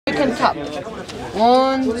second top.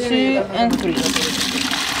 1, 2, and 3.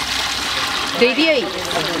 The idea is,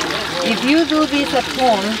 if you do this at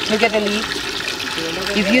home, look at the leaf.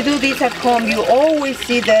 If you do this at home, you always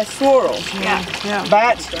see the swirl. Yeah.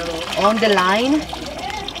 But on the line,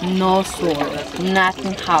 no swirl.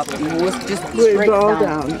 Nothing happened. It was just straight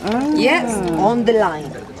down. Oh. Yes, on the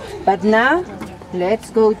line. But now,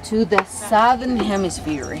 let's go to the southern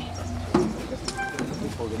hemisphere.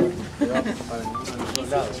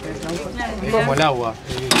 Como el agua,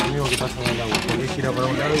 es lo mismo que pasa con el agua, porque gira para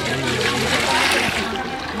un lado y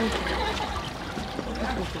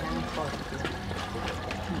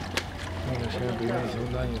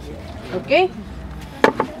Okay?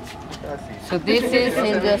 So this is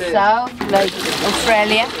in the south, like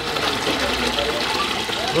Australia.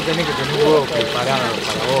 Vos tenés que tener un huevo preparado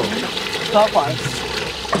para vos. Clockwise.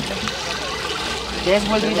 This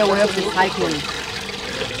will be the way of the cycling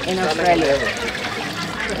in Australia.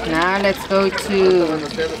 Now let's go to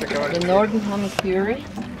the northern hemisphere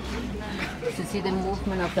to see the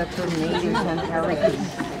movement of the tornadoes and hurricanes.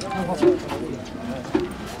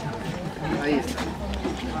 Ahí está.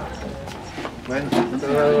 Bueno,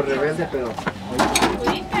 otro lado rebelde, pero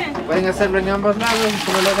pueden hacerlo en ambos lados,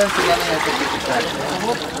 como lo ven, se llaman a certificar.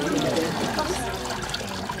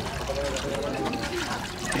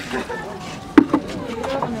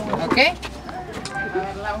 Okay?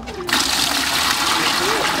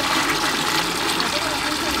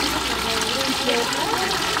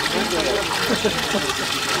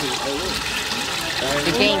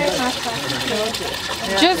 The game.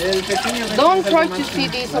 Just don't try to see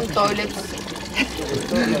this on toilets.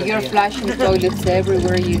 You're flashing toilets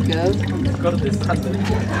everywhere you go.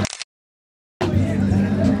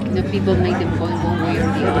 The people make them going one way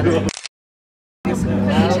or the other.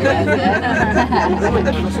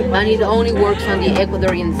 And it only works on the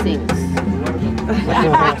Ecuadorian sinks.